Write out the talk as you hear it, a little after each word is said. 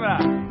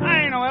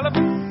I ain't no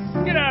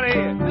elephant. Get out of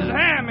here. This is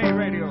handmade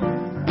radio.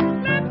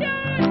 Lefty!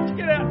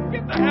 Get out.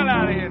 Get the hell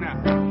out of here now.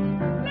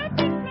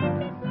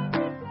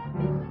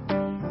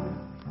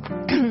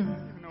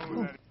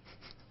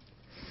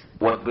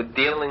 What we're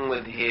dealing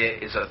with here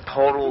is a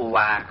total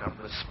lack of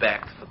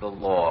respect for the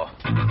law.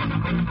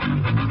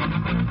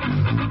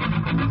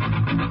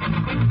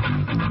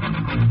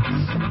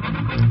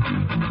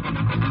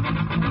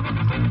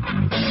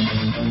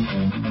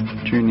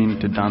 Tune in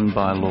to Done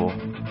by Law.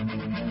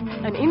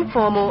 An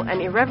informal and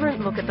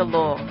irreverent look at the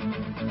law.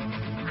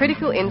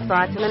 Critical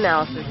insights and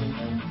analysis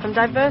from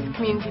diverse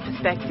community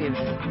perspectives.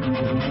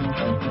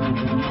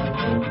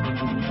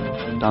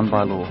 Done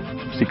by Law,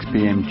 6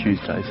 p.m.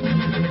 Tuesdays.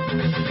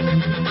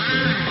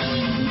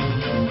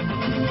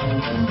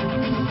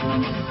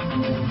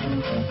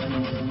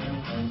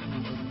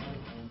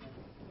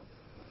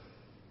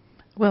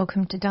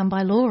 Welcome to Done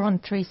by Law on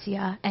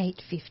 3CR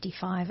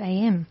 8:55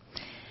 a.m.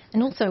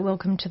 And also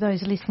welcome to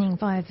those listening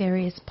via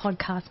various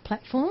podcast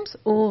platforms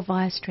or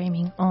via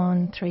streaming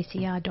on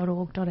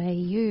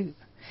 3cr.org.au.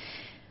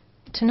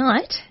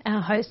 Tonight,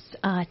 our hosts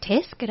are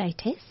Tess. G'day,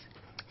 Tess.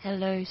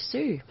 Hello,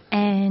 Sue.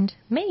 And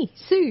me,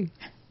 Sue.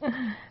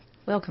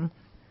 Welcome.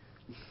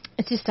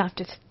 It's just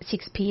after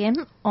 6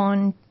 p.m.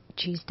 on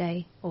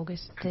Tuesday,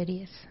 August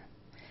 30th.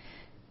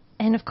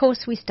 And of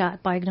course we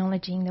start by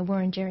acknowledging the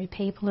Wurundjeri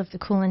people of the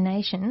Kulin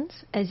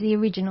Nations as the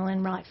original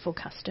and rightful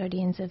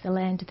custodians of the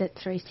land that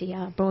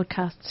 3CR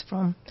broadcasts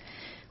from.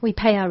 We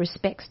pay our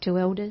respects to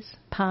elders,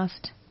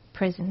 past,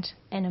 present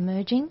and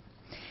emerging.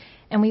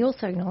 And we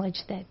also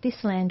acknowledge that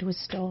this land was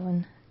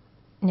stolen,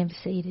 never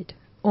ceded,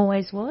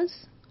 always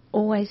was,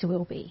 always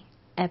will be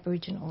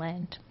Aboriginal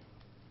land.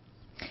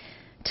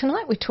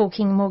 Tonight we're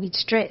talking mortgage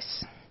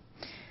stress.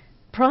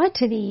 Prior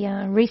to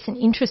the recent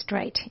interest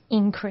rate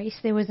increase,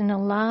 there was an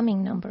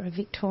alarming number of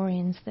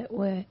Victorians that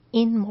were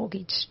in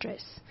mortgage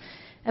stress.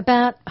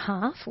 About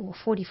half, or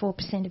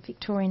 44% of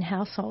Victorian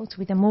households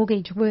with a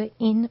mortgage were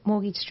in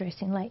mortgage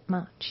stress in late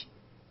March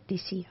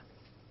this year.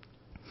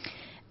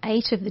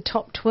 8 of the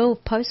top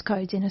 12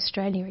 postcodes in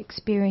Australia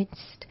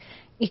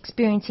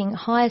experiencing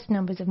highest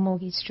numbers of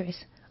mortgage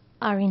stress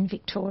are in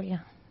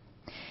Victoria.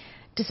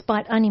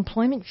 Despite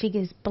unemployment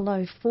figures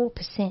below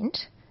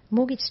 4%,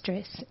 mortgage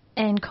stress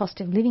and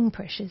cost of living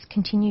pressures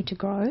continue to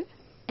grow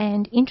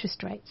and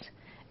interest rates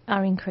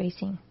are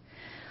increasing,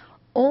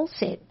 all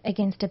set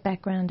against a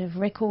background of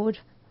record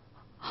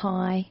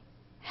high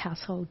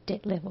household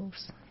debt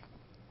levels.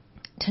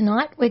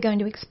 Tonight we're going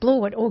to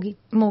explore what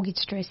mortgage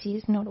stress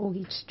is, not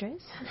mortgage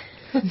stress,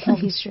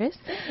 mortgage stress,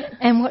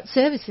 and what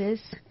services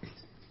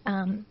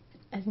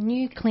a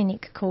new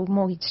clinic called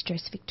Mortgage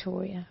Stress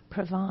Victoria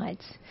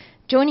provides.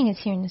 Joining us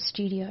here in the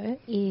studio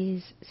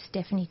is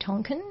Stephanie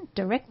Tonkin,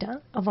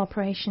 Director of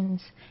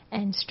Operations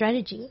and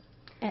Strategy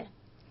at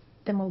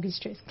the Mortgage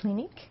Stress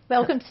Clinic.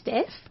 Welcome,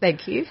 Steph.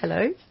 Thank you.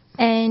 Hello.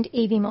 And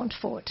Evie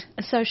Montfort,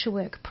 a Social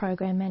Work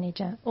Program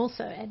Manager,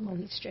 also at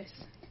Mortgage Stress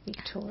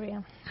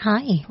Victoria.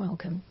 Hi.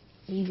 Welcome,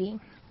 Evie.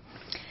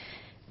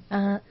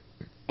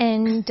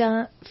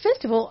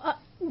 First of all,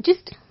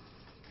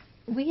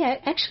 we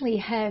actually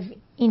have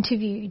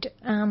interviewed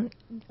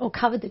or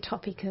covered the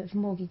topic of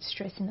mortgage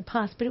stress in the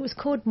past, but it was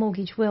called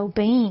mortgage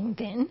well-being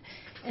then,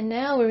 and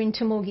now we're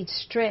into mortgage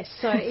stress.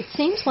 So it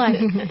seems like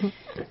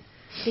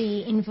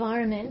the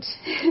environment,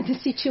 the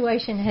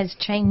situation has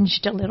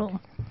changed a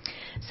little.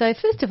 So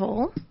first of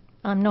all,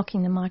 I'm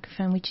knocking the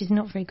microphone, which is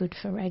not very good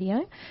for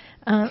radio.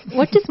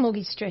 What does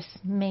mortgage stress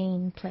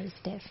mean, please,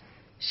 Steph?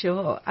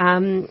 Sure.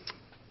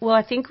 Well,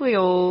 I think we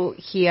all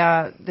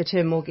hear the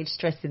term mortgage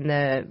stress in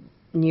the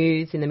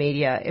news, in the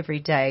media every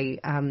day,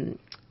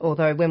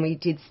 although when we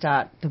did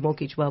start the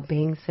Mortgage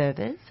Wellbeing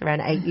Service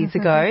around 8 years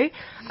ago,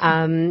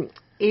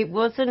 it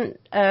wasn't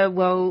a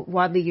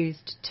widely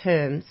used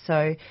term.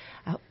 So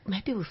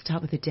maybe we'll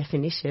start with a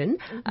definition.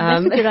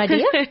 That's a good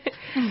idea.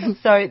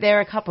 So there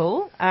are a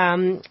couple.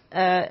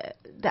 The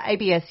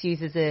ABS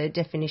uses a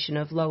definition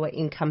of lower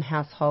income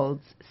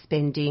households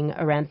spending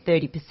around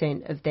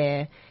 30% of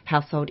their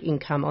household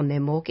income on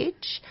their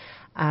mortgage.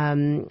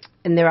 And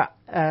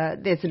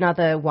there's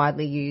another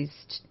widely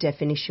used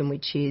definition,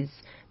 which is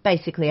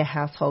basically a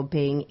household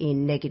being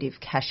in negative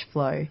cash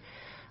flow.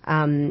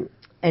 And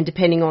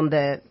depending on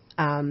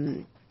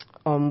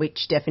on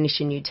which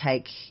definition you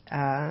take,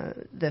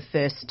 the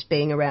first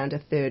being around a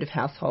third of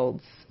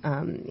households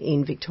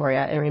in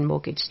Victoria are in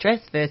mortgage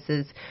stress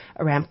versus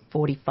around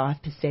 45%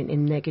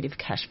 in negative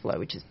cash flow,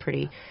 which is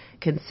pretty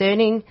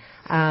concerning.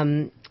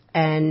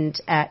 And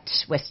at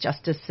West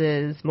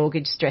Justice's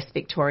Mortgage Stress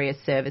Victoria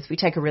service, we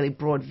take a really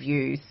broad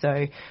view.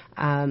 So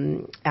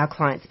our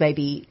clients may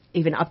be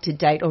even up to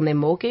date on their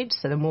mortgage.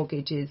 So the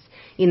mortgage is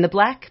in the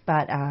black,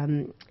 but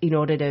in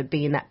order to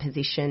be in that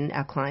position,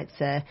 our clients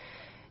are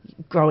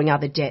growing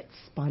other debts,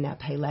 buy now,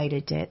 pay later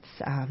debts,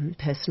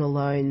 personal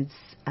loans,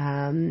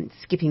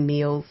 skipping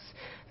meals.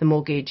 The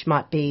mortgage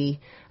might be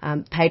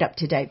paid up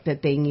to date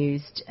but being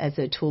used as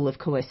a tool of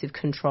coercive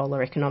control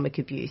or economic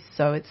abuse.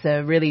 So it's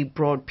a really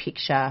broad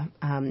picture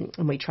and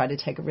we try to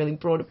take a really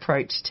broad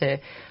approach to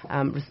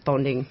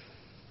responding.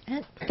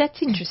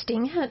 That's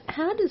interesting.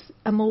 How does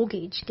a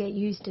mortgage get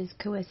used as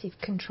coercive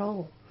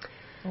control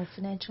or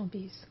financial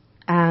abuse?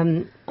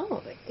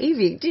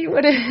 Evie, do you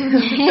want to?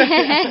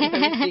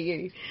 To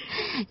you?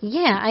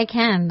 Yeah, I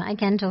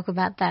can talk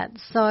about that.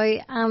 So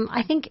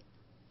I think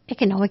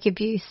economic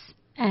abuse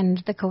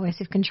and the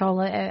coercive control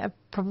are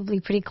probably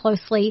pretty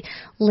closely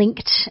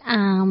linked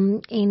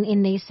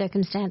in these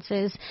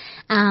circumstances.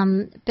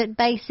 But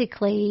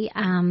basically,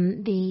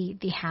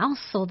 the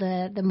house or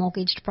the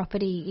mortgaged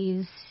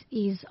property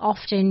is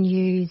often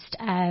used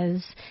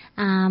as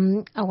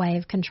a way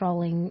of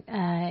controlling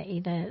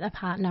either a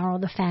partner or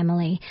the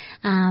family.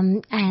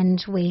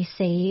 And we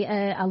see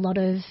a lot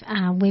of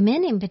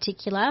women in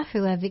particular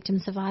who are victim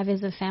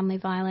survivors of family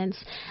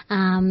violence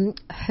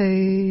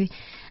who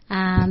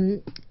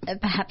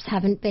perhaps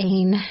haven't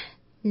been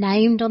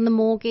named on the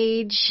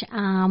mortgage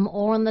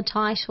or on the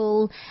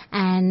title,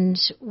 and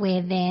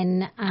we're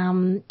then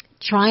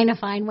trying to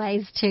find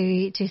ways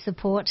to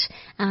support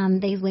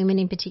these women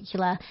in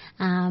particular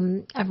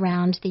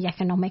around the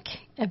economic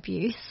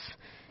abuse.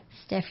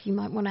 Steph, you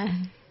might want to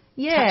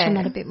touch on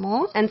that a bit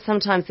more. And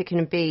sometimes it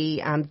can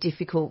be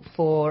difficult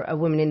for a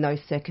woman in those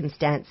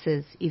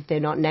circumstances, if they're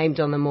not named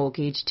on the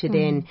mortgage, to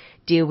then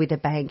deal with a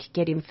bank,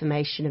 get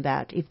information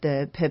about if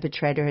the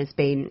perpetrator has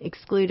been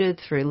excluded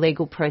through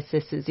legal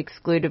processes,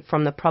 excluded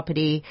from the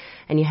property.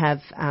 And you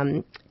have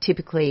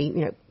typically,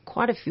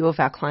 quite a few of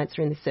our clients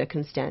are in this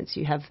circumstance.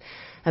 You have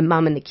a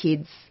mum and the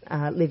kids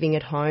living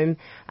at home,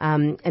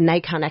 and they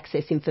can't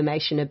access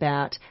information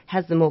about,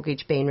 has the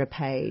mortgage been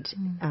repaid?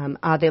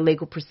 Are there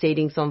legal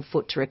proceedings on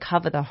foot to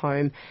recover the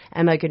home?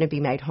 Am I going to be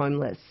made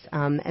homeless?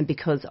 And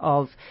because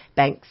of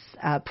banks'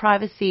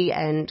 privacy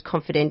and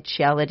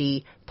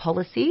confidentiality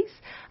policies,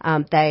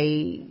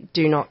 they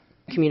do not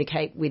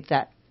communicate with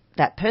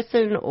that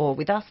person or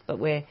with us, but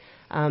we're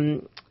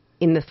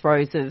in the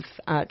throes of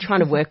trying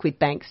to work with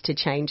banks to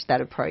change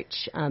that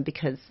approach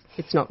because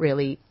it's not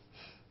really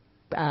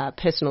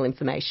personal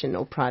information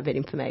or private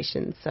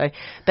information. So,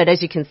 but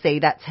as you can see,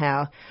 that's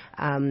how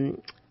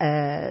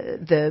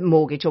the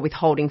mortgage or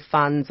withholding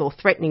funds or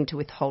threatening to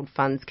withhold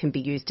funds can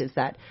be used as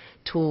that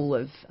tool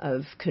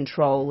of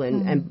control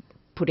and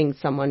putting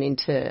someone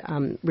into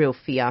real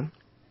fear.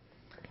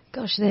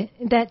 Gosh,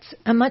 that's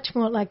a much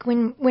more like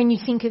when you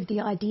think of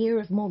the idea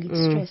of mortgage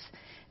stress,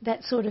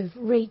 that sort of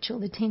reach or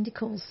the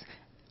tentacles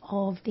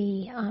of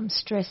the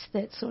stress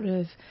that sort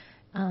of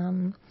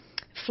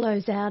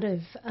flows out of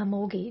a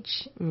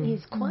mortgage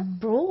is quite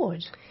broad.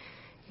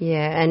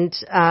 Yeah, and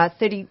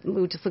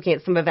we were just looking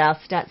at some of our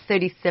stats,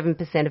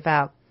 37% of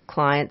our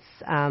clients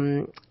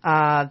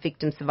are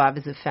victim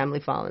survivors of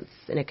family violence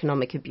and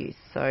economic abuse.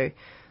 So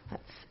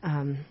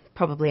that's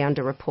probably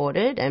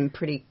underreported and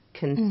pretty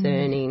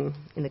concerning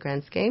in the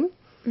grand scheme.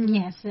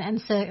 Yes,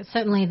 and so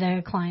certainly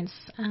the clients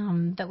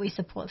that we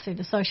support through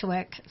the social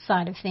work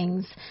side of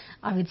things,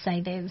 I would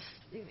say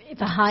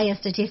it's a higher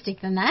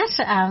statistic than that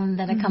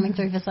that are coming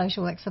through for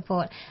social work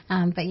support.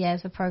 But yeah,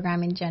 as a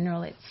program in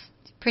general, it's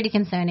pretty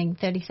concerning.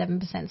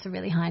 37% is a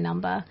really high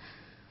number.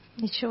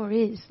 It sure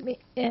is.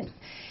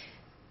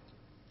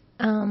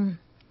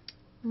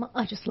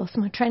 I just lost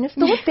my train of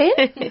thought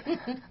there.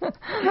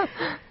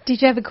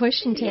 Did you have a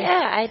question, Tess?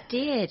 Yeah, I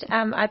did.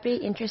 I'd be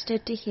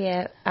interested to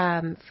hear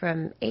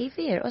from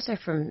Evie and also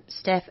from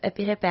Steph a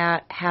bit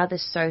about how the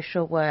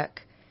social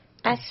work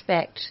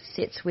aspect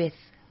sits with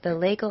the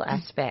legal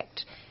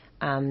aspect.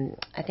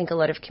 I think a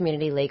lot of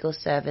community legal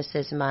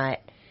services might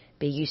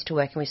be used to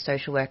working with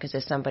social workers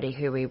as somebody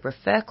who we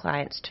refer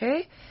clients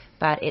to,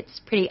 but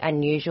it's pretty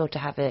unusual to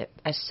have a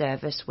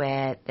service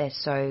where they're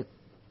so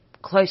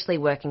closely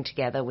working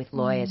together with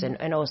lawyers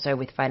and also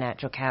with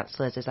financial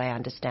counsellors, as I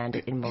understand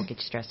it, in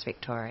Mortgage Stress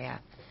Victoria.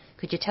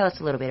 Could you tell us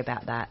a little bit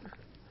about that?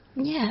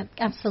 Yeah,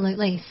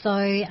 absolutely. So,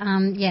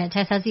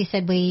 Tess, as you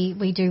said,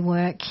 we do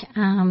work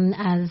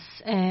as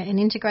an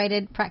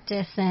integrated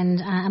practice and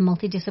a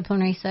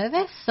multidisciplinary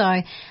service.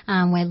 So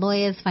we're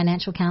lawyers,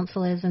 financial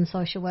counsellors and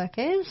social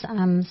workers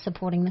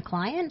supporting the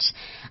client.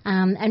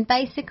 And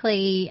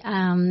basically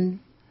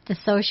the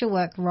social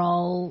work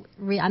role,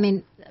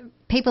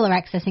 people are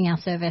accessing our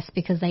service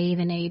because they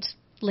either need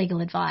legal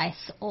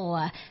advice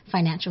or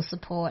financial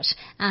support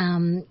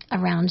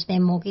around their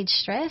mortgage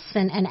stress.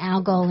 And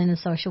our goal in the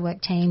social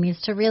work team is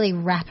to really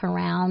wrap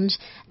around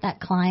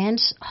that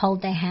client,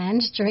 hold their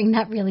hand during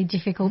that really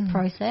difficult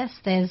process.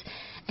 There's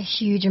a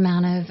huge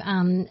amount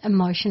of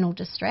emotional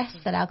distress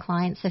that our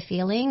clients are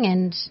feeling.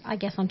 And I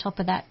guess on top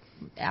of that,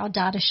 our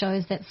data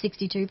shows that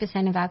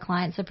 62% of our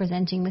clients are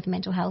presenting with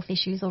mental health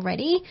issues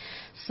already.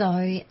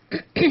 So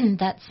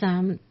that's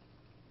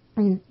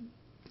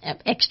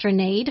extra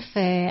need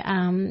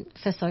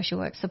for social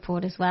work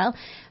support as well.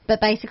 But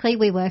basically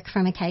we work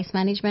from a case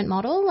management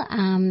model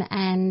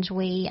and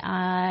we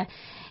are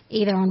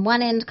either on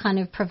one end kind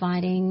of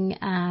providing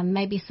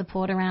maybe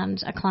support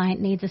around a client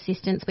needs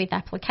assistance with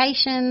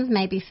applications,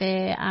 maybe for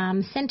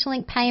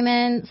Centrelink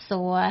payments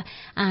or,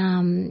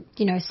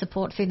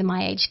 support through the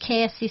My Aged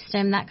Care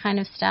system, that kind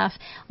of stuff.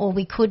 Or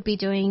we could be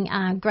doing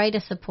greater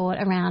support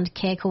around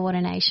care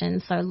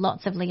coordination, so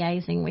lots of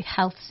liaising with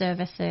health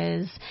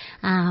services,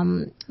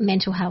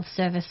 mental health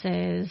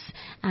services,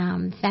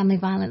 family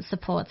violence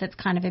supports. It's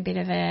kind of a bit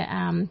of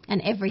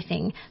an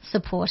everything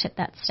support at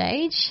that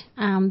stage.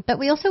 But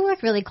we also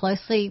work really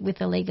closely with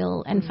the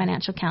legal and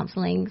financial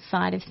counselling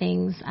side of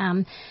things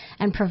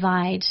and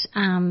provide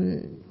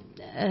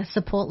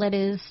support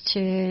letters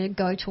to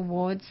go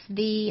towards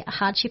the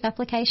hardship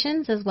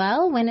applications as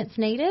well when it's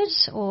needed,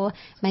 or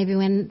maybe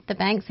when the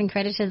banks and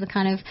creditors are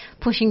kind of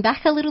pushing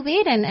back a little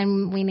bit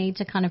and we need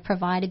to kind of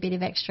provide a bit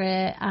of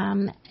extra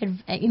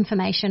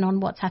information on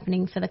what's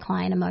happening for the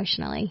client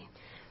emotionally.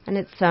 And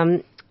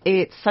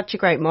it's such a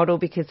great model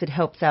because it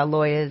helps our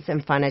lawyers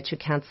and financial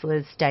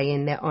counsellors stay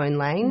in their own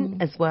lane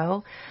as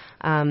well.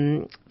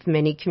 For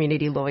many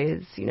community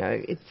lawyers,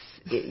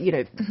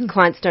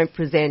 clients don't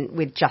present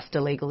with just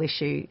a legal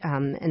issue,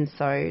 and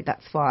so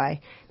that's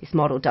why this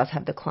model does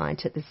have the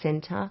client at the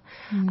centre.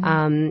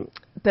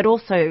 But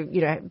also,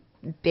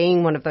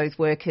 being one of those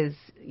workers,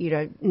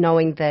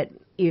 knowing that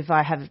if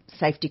I have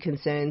safety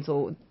concerns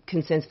or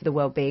concerns for the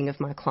well-being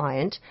of my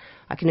client,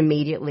 I can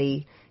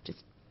immediately just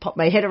pop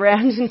my head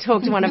around and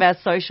talk to one of our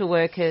social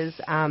workers.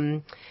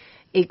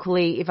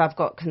 Equally, if I've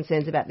got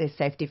concerns about their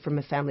safety from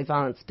a family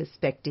violence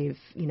perspective,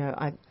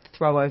 I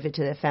throw over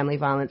to the family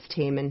violence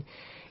team and,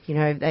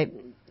 they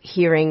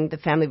hearing the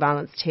family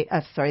violence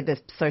the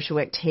social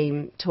work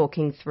team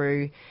talking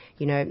through,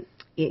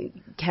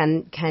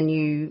 can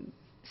you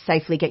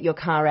safely get your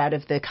car out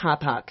of the car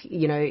park?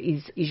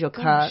 Is your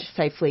car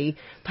safely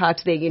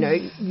parked there?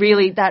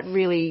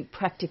 Really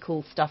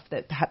practical stuff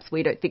that perhaps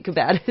we don't think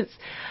about as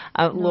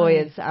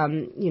lawyers.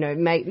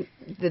 Make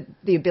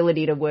the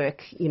ability to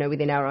work,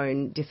 within our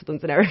own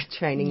disciplines and our own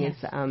training is.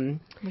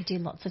 We do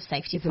lots of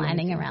safety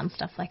planning around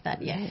stuff like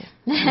that.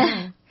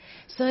 Yeah.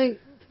 So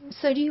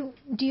do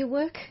you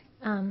work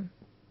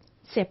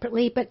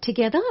separately but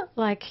together?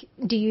 Like,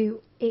 do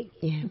you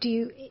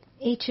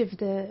each of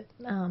the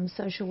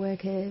social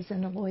workers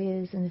and the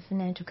lawyers and the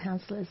financial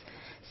counsellors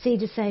see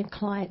the same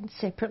client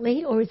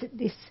separately, or is it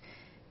this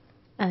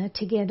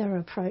together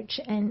approach?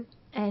 And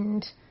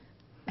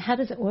how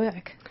does it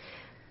work?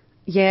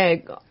 Yeah,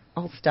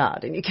 I'll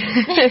start and you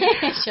can.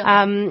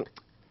 Sure.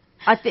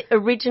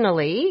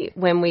 Originally,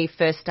 when we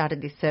first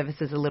started this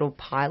service as a little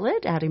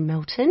pilot out in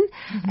Melton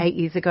 8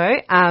 years ago,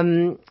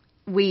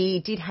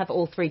 we did have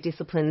all three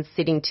disciplines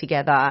sitting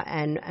together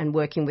and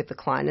working with the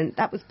client, and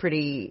that was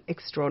pretty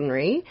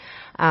extraordinary.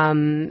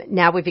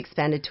 Now we've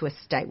expanded to a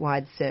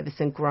statewide service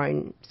and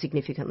grown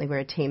significantly. We're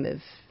a team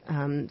of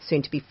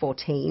soon to be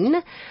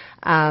 14.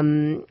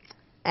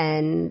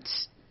 And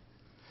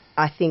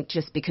I think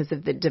just because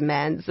of the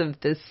demands of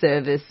the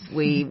service,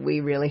 we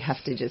really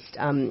have to just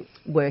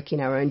work in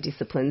our own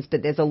disciplines.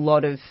 But there's a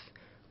lot of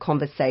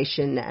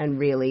conversation and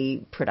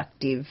really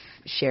productive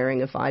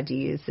sharing of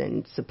ideas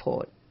and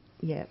support.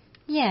 Yeah.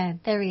 Yeah,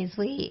 there is.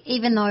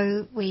 Even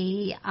though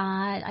we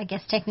are, I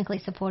guess, technically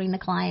supporting the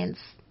clients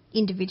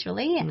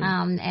individually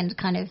and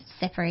kind of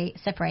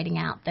separating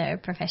out their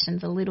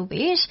professions a little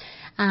bit,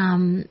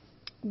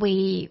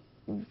 we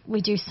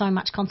do so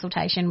much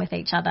consultation with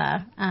each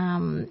other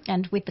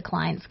and with the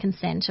client's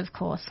consent, of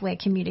course. We're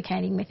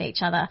communicating with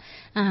each other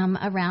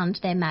around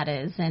their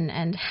matters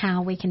and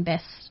how we can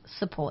best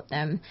support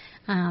them,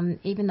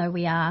 even though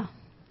we are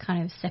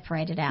kind of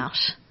separated out.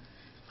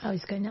 I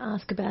was going to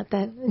ask about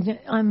that.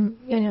 I'm,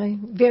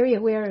 very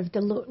aware of the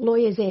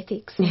lawyer's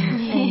ethics and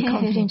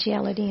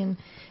confidentiality,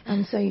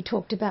 and so you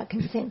talked about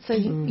consent. So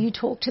you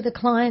talk to the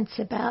clients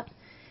about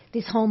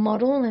this whole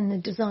model and the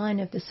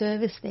design of the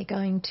service they're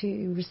going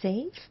to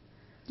receive?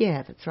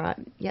 Yeah, that's right.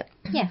 Yep.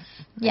 Yes.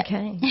 Yep.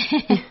 Okay.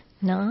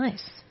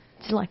 Nice.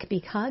 It's like a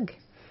big hug.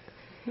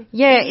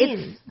 Yeah,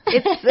 it's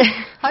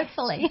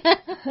hopefully.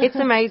 It's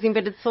amazing,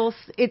 but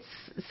it's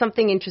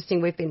something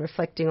interesting we've been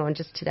reflecting on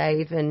just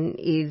today even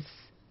is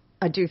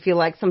I do feel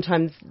like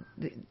sometimes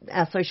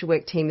our social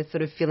work team is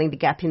sort of filling the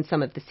gap in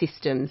some of the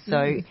systems.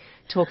 So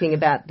talking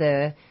about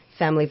the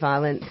family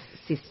violence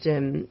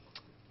system,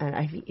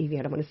 and Evie,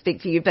 I don't want to speak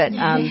for you, but,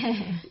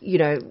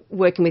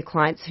 working with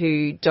clients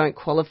who don't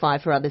qualify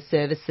for other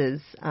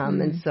services.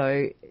 And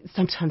so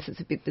sometimes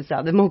it's a bit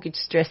bizarre. The Mortgage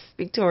Stress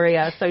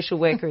Victoria social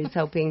worker is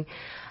helping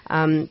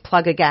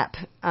plug a gap,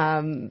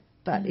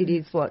 but it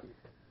is what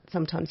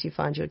sometimes you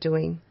find you're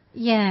doing.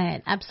 Yeah,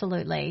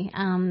 absolutely.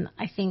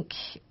 I think,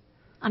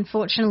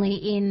 unfortunately,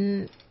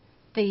 in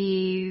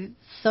the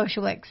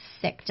social work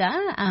sector,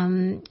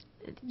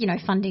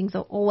 funding's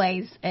are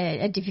always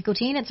a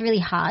difficulty, and it's really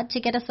hard to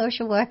get a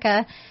social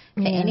worker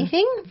for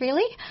anything,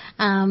 really.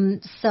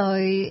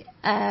 So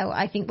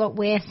I think what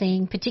we're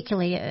seeing,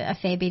 particularly a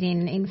fair bit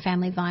in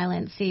family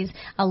violence, is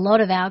a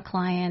lot of our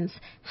clients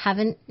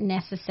haven't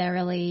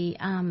necessarily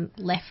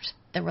left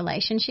the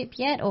relationship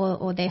yet,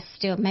 or they're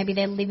still, maybe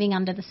they're living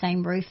under the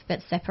same roof but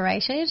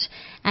separated.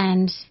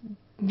 And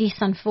this,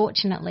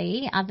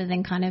 unfortunately, other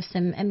than kind of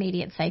some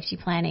immediate safety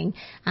planning,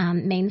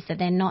 means that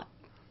they're not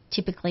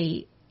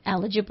typically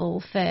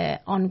eligible for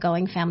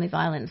ongoing family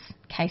violence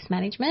case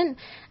management.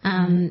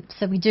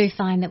 So we do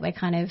find that we're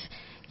kind of,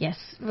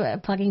 we're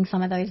plugging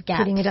some of those gaps.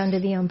 Putting it under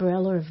the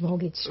umbrella of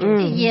mortgage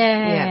stress.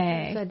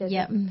 Yeah. So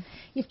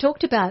you've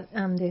talked about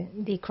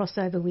the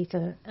crossover with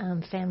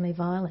family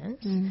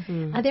violence.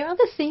 Are there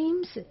other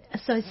themes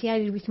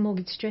associated with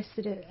mortgage stress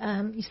that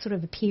are sort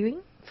of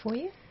appearing for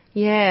you?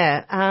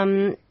 Yeah.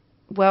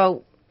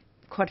 Well,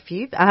 quite a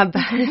few.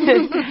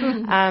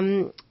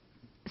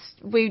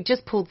 We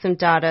just pulled some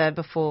data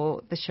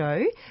before the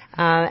show,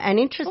 and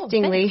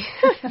interestingly,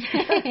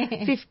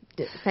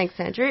 thanks,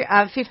 Andrew.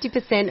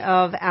 50%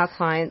 of our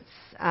clients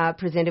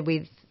presented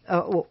with,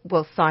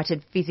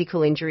 cited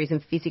physical injuries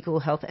and physical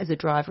health as a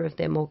driver of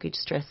their mortgage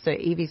stress. So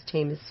Evie's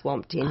team is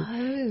swamped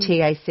in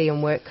TAC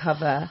and work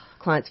cover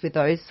clients with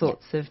those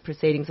sorts of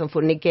proceedings on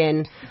foot. And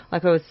again,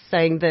 like I was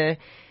saying, the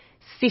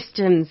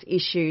systems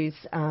issues,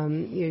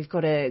 you've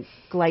got a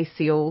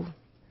glacial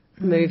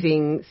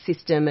moving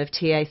system of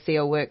TAC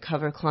or work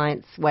cover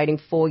clients waiting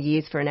 4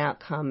 years for an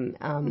outcome.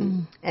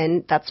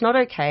 And that's not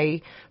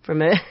okay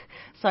from a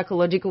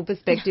psychological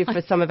perspective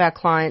for some of our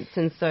clients.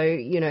 And so,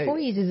 4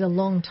 years is a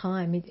long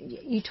time.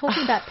 You're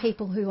talking about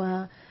people who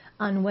are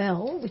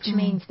unwell, which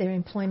means their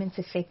employment's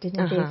affected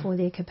and therefore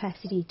their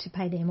capacity to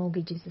pay their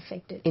mortgage is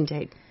affected.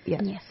 Indeed,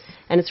 yeah. Yes.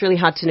 And it's really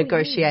hard to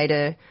negotiate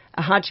a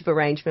hardship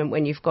arrangement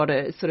when you've got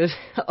a sort of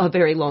a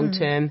very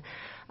long-term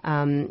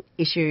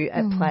issue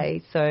at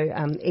play. So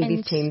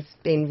Evie's team's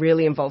been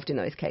really involved in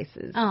those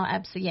cases. Oh,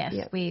 absolutely, yes.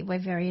 Yep. We're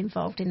very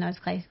involved in those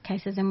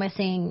cases, and we're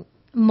seeing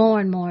more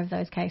and more of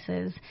those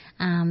cases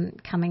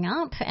coming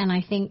up. And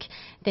I think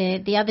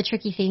the other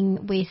tricky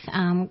thing with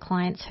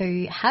clients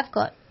who have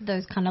got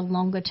those kind of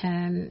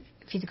longer-term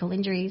physical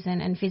injuries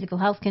and physical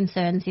health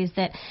concerns is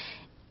that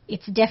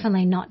it's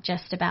definitely not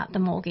just about the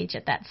mortgage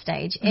at that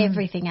stage.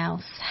 Everything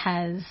else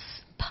has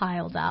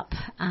piled up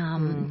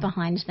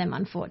behind them,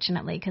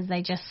 unfortunately, because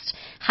they just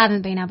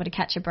haven't been able to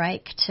catch a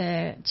break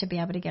to be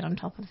able to get on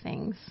top of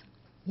things.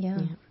 Yeah.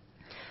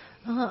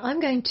 I'm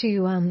going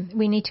to,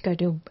 we need to go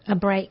to a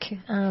break.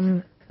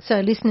 So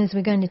listeners,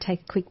 we're going to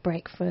take a quick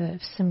break for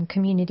some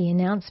community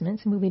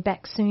announcements, and we'll be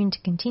back soon to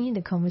continue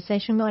the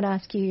conversation. We might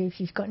ask you if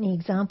you've got any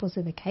examples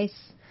of a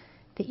case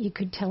that you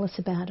could tell us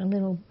about a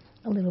little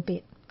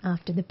bit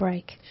after the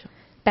break. Sure.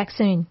 Back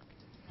soon.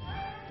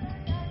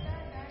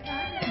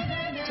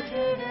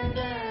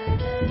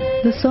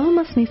 The Soha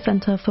Masmi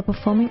Centre for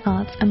Performing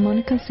Arts and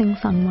Monica Singh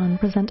Sanwan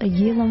present a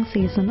year-long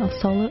season of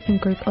solo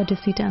and group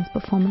Odyssey dance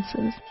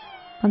performances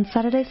on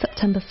Saturday,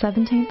 September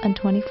 17th and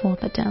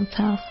 24th at Dance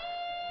House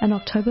and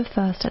October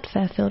 1st at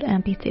Fairfield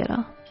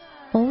Amphitheatre.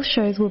 All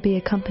shows will be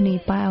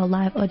accompanied by our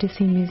live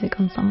Odyssey music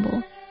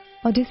ensemble.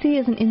 Odyssey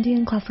is an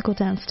Indian classical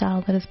dance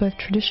style that is both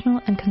traditional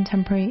and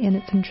contemporary in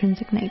its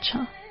intrinsic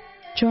nature.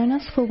 Join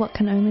us for what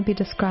can only be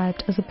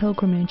described as a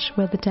pilgrimage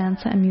where the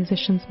dancer and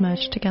musicians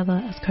merge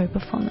together as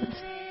co-performers.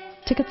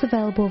 Tickets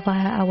available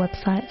via our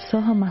website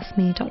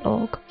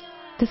sohamasmi.org.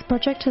 This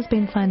project has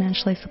been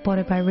financially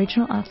supported by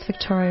Regional Arts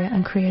Victoria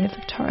and Creative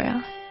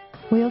Victoria.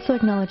 We also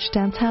acknowledge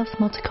Dance House,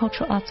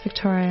 Multicultural Arts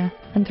Victoria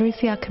and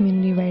 3CR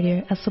Community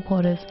Radio as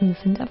supporters in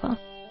this endeavour.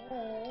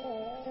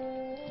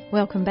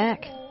 Welcome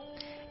back.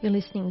 You're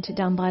listening to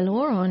Done by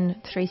Law on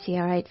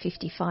 3CR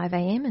 855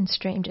 AM and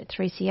streamed at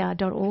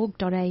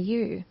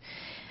 3cr.org.au.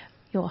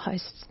 Your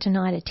hosts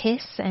tonight are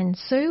Tess and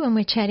Sue, and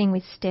we're chatting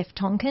with Steph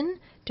Tonkin,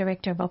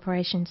 Director of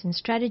Operations and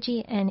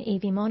Strategy, and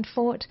Evie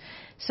Montfort,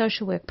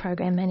 Social Work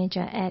Program Manager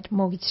at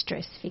Mortgage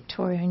Stress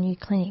Victoria, a new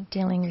clinic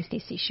dealing with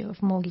this issue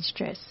of mortgage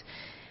stress.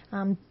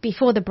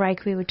 Before the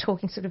break, we were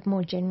talking sort of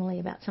more generally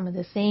about some of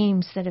the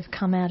themes that have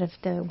come out of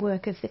the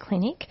work of the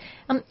clinic.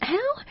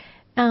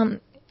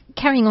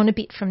 Carrying on a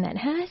bit from that,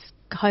 how has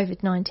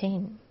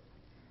COVID-19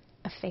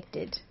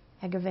 affected,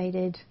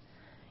 aggravated,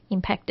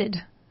 impacted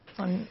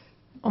on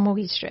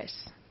mortgage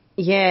stress?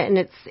 Yeah, and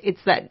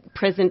it's that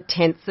present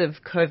tense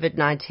of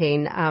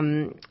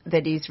COVID-19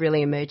 that is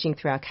really emerging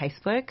through our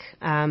casework.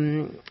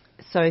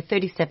 So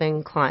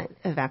 37%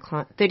 of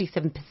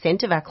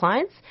our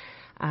clients,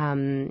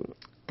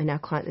 and our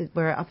client,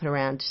 we're up at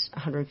around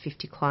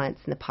 150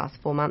 clients in the past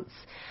 4 months.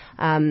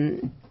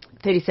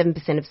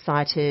 37% have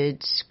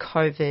cited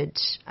COVID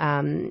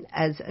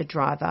as a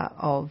driver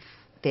of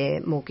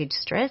their mortgage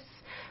stress.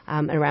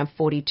 And around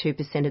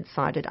 42% had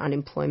cited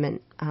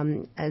unemployment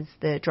as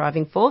the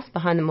driving force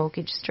behind the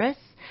mortgage stress.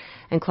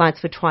 And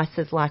clients were twice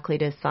as likely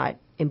to cite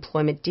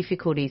employment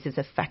difficulties as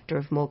a factor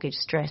of mortgage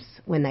stress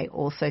when they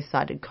also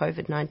cited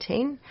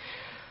COVID-19.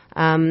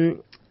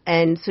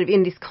 And sort of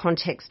in this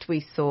context,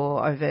 we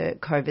saw over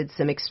COVID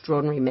some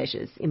extraordinary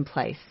measures in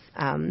place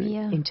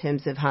in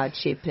terms of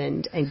hardship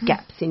and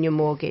gaps in your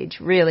mortgage.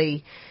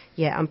 Really,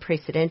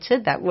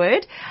 unprecedented, that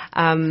word.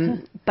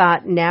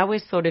 But now we're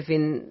sort of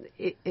in,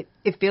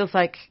 it feels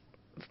like,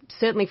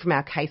 certainly from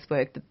our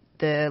casework,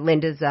 the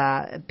lenders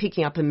are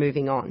picking up and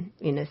moving on,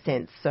 in a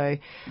sense. So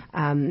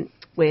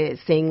we're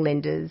seeing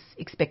lenders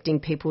expecting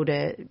people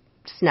to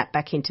snap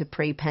back into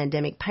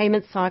pre-pandemic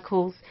payment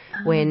cycles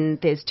when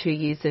there's 2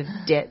 years of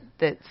debt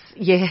that's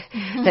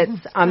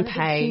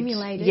unpaid.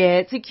 Accumulated. Yeah,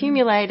 it's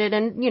accumulated,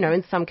 and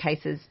in some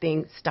cases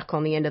being stuck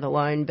on the end of the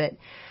loan. But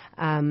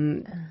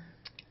now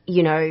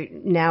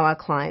our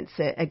clients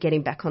are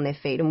getting back on their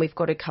feet, and we've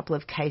got a couple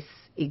of case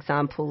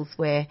examples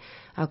where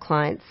our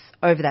clients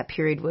over that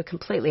period were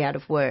completely out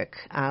of work,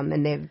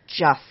 and they've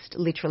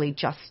literally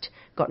just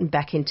gotten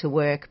back into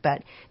work,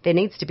 but there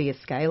needs to be a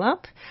scale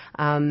up.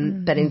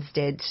 But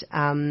instead,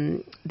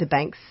 the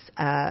banks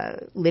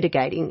are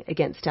litigating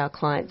against our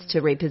clients to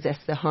repossess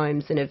the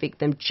homes and evict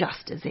them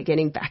just as they're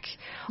getting back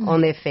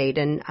on their feet.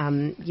 And,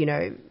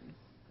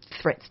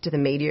 threats to the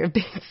media have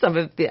been some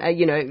of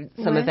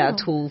our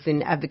tools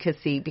in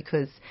advocacy,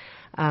 because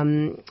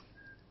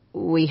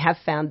we have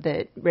found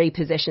that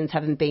repossessions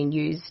haven't been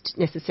used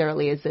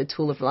necessarily as a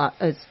tool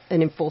as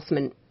an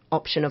enforcement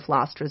option of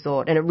last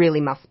resort, and it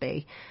really must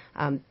be.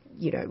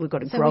 We've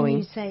got a growing. When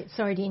you say,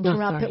 sorry to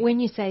interrupt, but when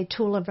you say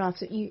tool of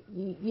last,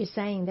 you're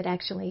saying that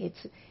actually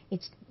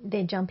it's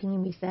they're jumping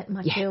in with that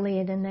much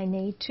earlier than they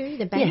need to,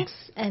 the banks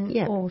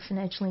or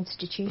financial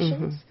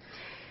institutions.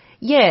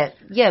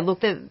 Look,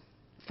 the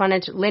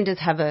financial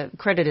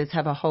creditors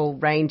have a whole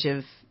range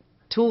of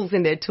tools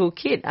in their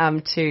toolkit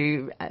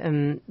to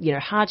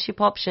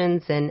hardship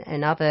options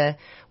and other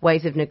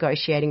ways of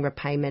negotiating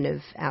repayment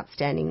of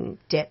outstanding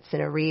debts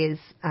and arrears.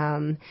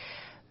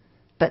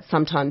 But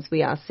sometimes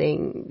we are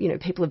seeing,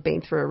 people have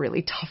been through a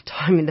really tough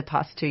time in the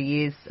past 2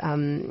 years,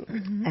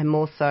 and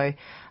more so.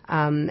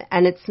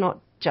 And it's not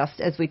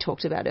just, as we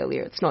talked about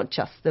earlier, it's not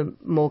just the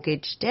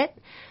mortgage debt.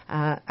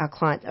 Our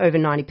clients, over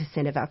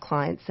 90% of our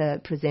clients are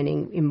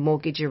presenting in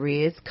mortgage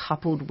arrears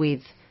coupled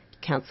with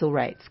council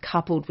rates,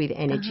 coupled with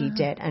energy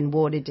debt and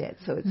water debt.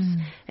 So it's,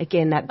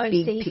 again, that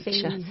big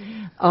picture.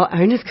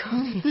 Owner's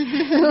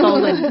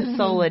costs.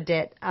 solar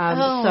debt.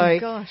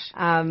 Gosh.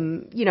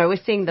 We're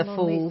seeing the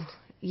full...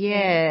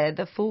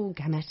 the full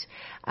gamut.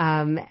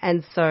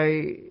 And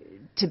so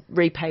to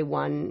repay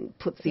one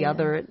puts the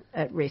other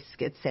at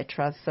risk,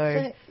 etc.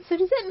 So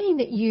does that mean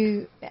that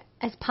you,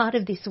 as part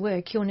of this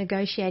work, you're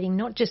negotiating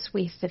not just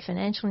with the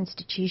financial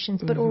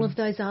institutions, but all of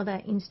those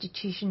other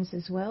institutions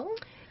as well?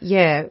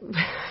 Yeah.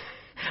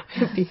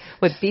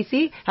 We're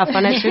busy. Our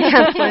financial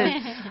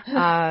counsellors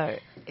are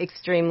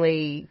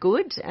extremely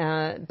good,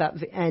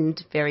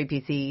 and very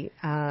busy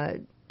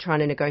trying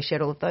to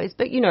negotiate all of those.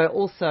 But,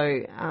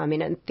 also,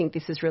 I think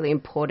this is really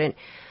important.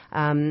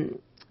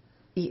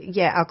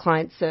 Our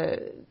clients are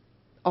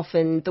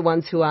often the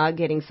ones who are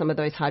getting some of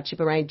those hardship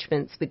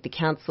arrangements with the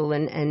council,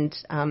 and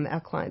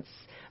our clients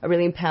are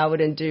really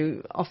empowered and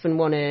do often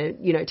want to,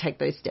 take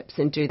those steps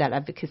and do that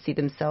advocacy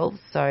themselves.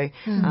 So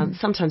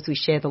sometimes we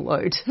share the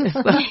load as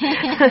well.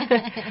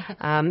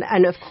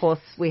 And, of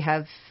course, we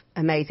have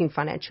amazing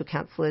financial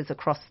counsellors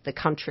across the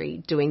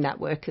country doing that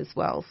work as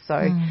well.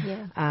 So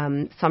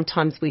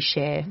sometimes we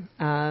share.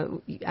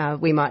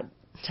 We might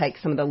take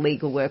some of the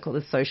legal work or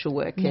the social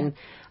work and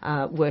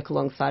work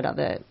alongside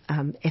other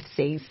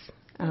FCs.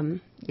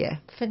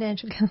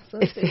 Financial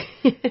counsellors.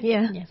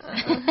 Yes.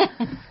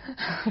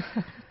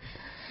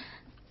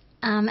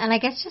 And I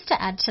guess just to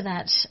add to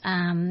that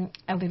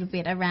a little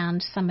bit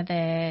around some of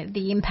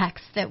the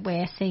impacts that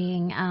we're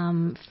seeing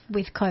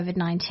with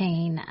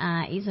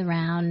COVID-19 is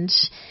around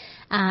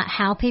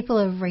how people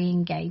are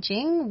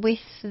re-engaging with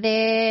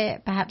their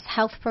perhaps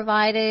health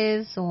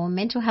providers or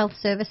mental health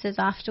services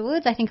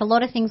afterwards. I think a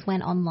lot of things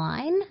went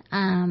online,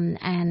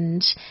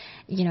 and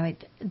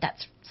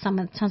that's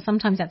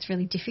sometimes that's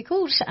really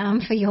difficult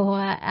for your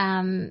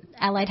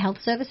allied health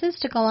services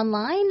to go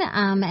online.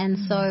 And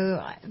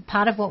so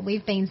part of what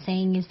we've been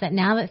seeing is that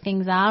now that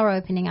things are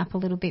opening up a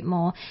little bit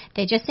more,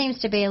 there just seems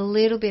to be a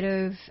little bit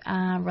of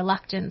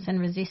reluctance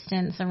and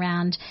resistance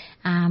around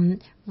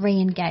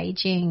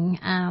re-engaging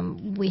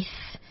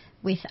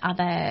with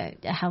other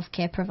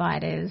healthcare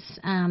providers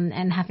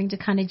and having to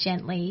kind of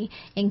gently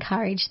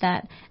encourage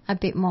that a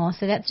bit more.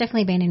 So that's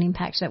definitely been an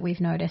impact that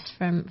we've noticed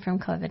from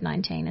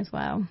COVID-19 as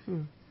well.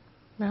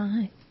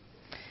 Right.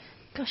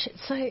 Gosh,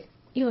 so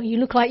you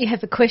look like you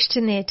have a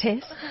question there,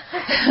 Tess.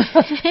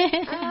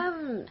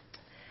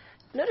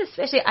 Not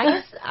especially. I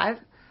guess I've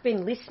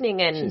been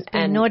listening and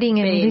nodding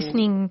and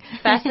listening,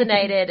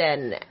 fascinated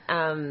and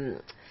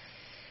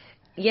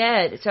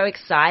so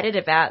excited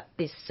about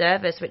this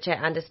service, which I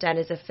understand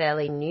is a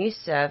fairly new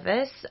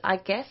service. I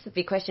guess the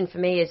big question for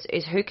me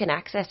is who can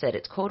access it?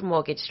 It's called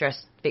Mortgage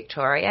Trust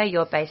Victoria.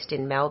 You're based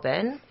in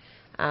Melbourne.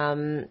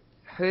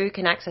 Who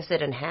can access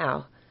it and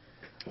how?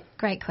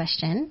 Great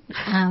question.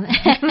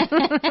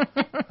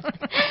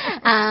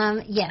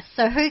 Yes,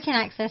 so who can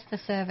access the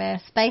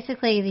service?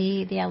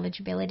 Basically, the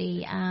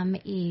eligibility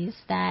is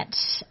that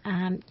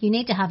you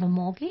need to have a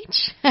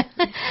mortgage.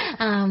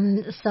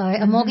 So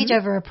a mortgage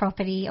over a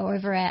property or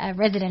over a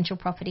residential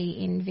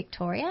property in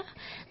Victoria,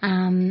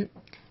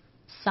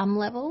 some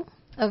level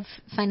of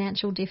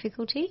financial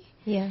difficulty.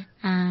 Yeah.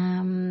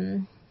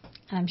 And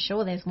I'm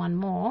sure there's one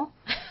more.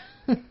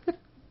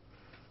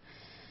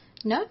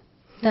 No,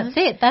 that's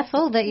it. That's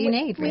all that you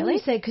need, When really. you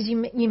say, because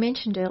you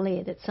mentioned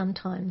earlier that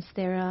sometimes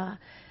there are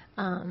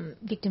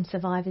victim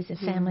survivors of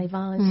family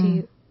violence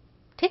who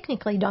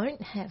technically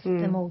don't have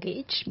the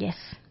mortgage. Yes.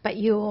 But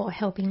you're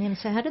helping them.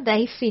 So how do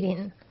they fit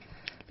in?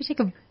 We take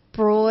a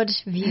broad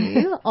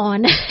view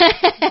on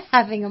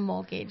having a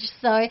mortgage.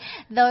 So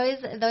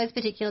those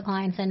particular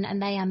clients,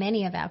 and they are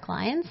many of our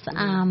clients,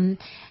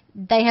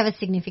 they have a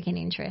significant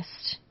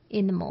interest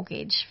in the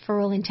mortgage. For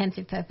all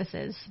intensive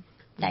purposes,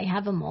 they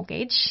have a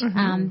mortgage.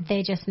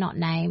 They're just not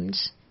named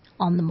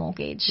on the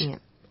mortgage. Yeah.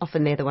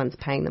 Often they're the ones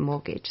paying the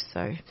mortgage,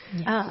 so...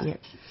 Right.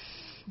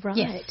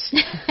 Yes.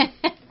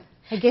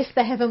 I guess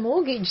they have a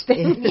mortgage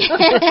then.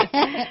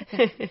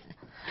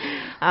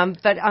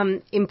 But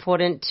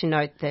important to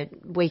note that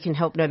we can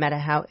help no matter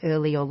how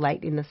early or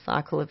late in the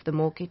cycle of the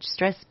mortgage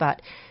stress,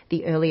 but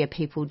the earlier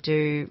people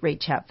do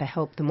reach out for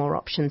help, the more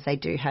options they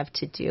do have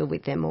to deal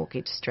with their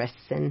mortgage stress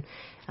and,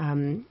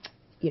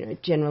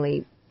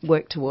 generally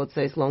work towards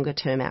those longer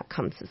term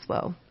outcomes as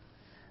well.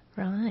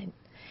 Right.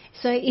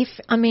 So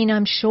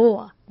I'm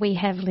sure we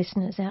have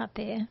listeners out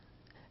there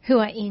who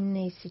are in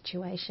these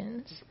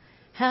situations.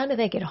 How do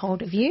they get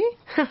hold of you?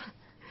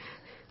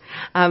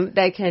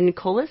 They can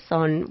call us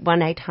on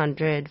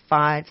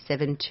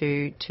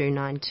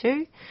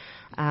 1-800-572-292.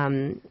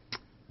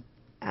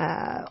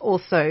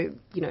 Also,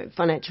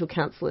 financial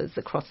counsellors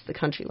across the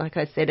country, like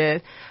I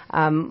said,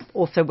 are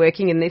also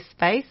working in this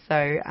space,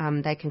 so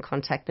they can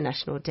contact the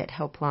National Debt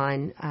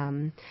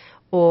Helpline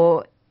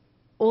or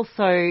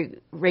also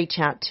reach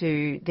out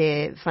to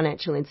their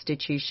financial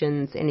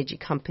institutions, energy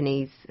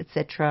companies,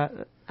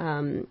 etc.,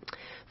 and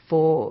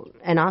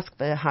ask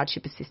for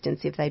hardship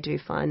assistance if they do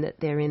find that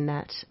they're in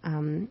that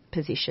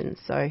position.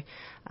 So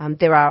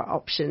there are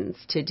options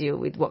to deal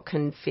with what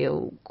can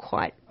feel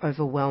quite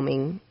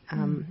overwhelming.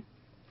 So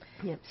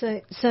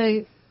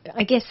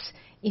I guess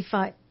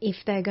if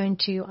they're going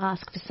to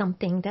ask for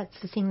something, that's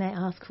the thing they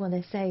ask for.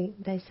 They say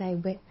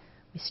we're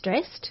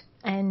stressed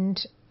and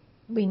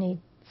we need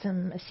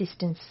some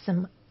assistance.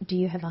 Do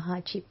you have a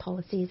hardship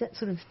policy? Is that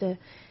sort of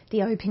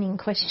the opening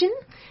question?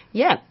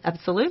 Yeah,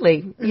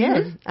 absolutely.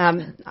 Yes.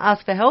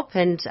 Ask for help,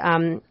 and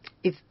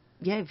if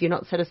you're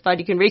not satisfied,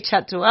 you can reach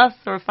out to us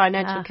or a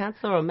financial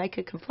counsellor or make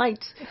a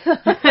complaint.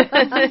 I'm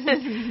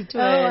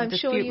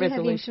sure you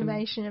have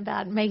information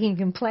about making a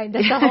complaint.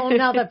 That's a whole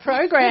other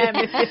program.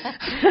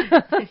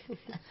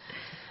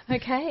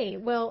 Okay,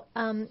 well,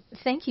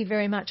 thank you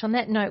very much. On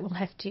that note, we'll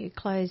have to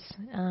close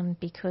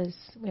because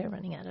we're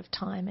running out of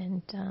time,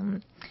 and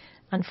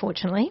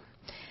unfortunately.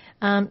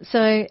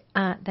 So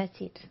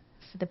that's it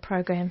for the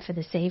program for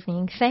this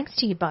evening. Thanks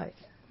to you both,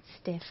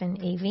 Steph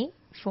and Evie,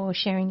 for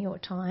sharing your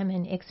time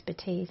and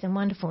expertise and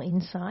wonderful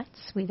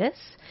insights with us.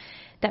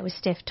 That was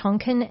Steph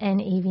Tonkin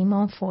and Evie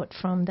Montfort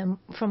from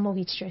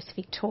Mortgage Stress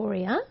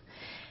Victoria,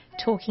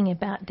 talking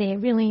about their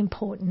really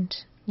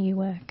important new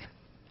work.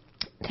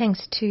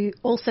 Thanks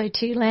also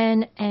to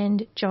Lan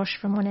and Josh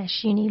from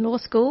Monash Uni Law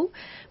School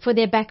for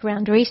their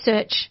background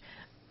research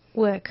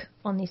work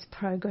on this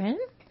program.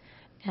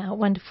 Our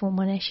wonderful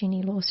Monash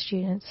Uni Law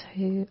students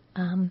who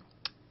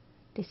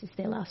this is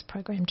their last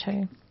program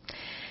too.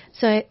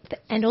 So,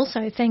 and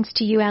also thanks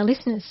to you, our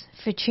listeners,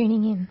 for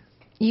tuning in.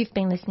 You've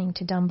been listening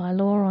to Done by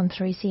Law on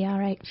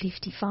 3CR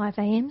 8:55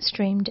 AM,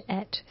 streamed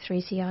at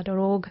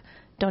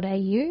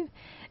 3cr.org.au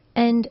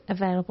and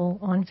available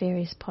on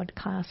various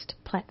podcast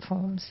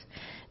platforms.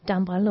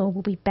 Done by Law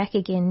will be back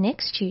again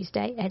next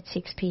Tuesday at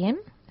 6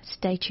 p.m.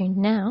 Stay tuned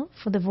now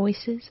for the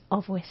Voices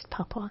of West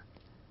Papua.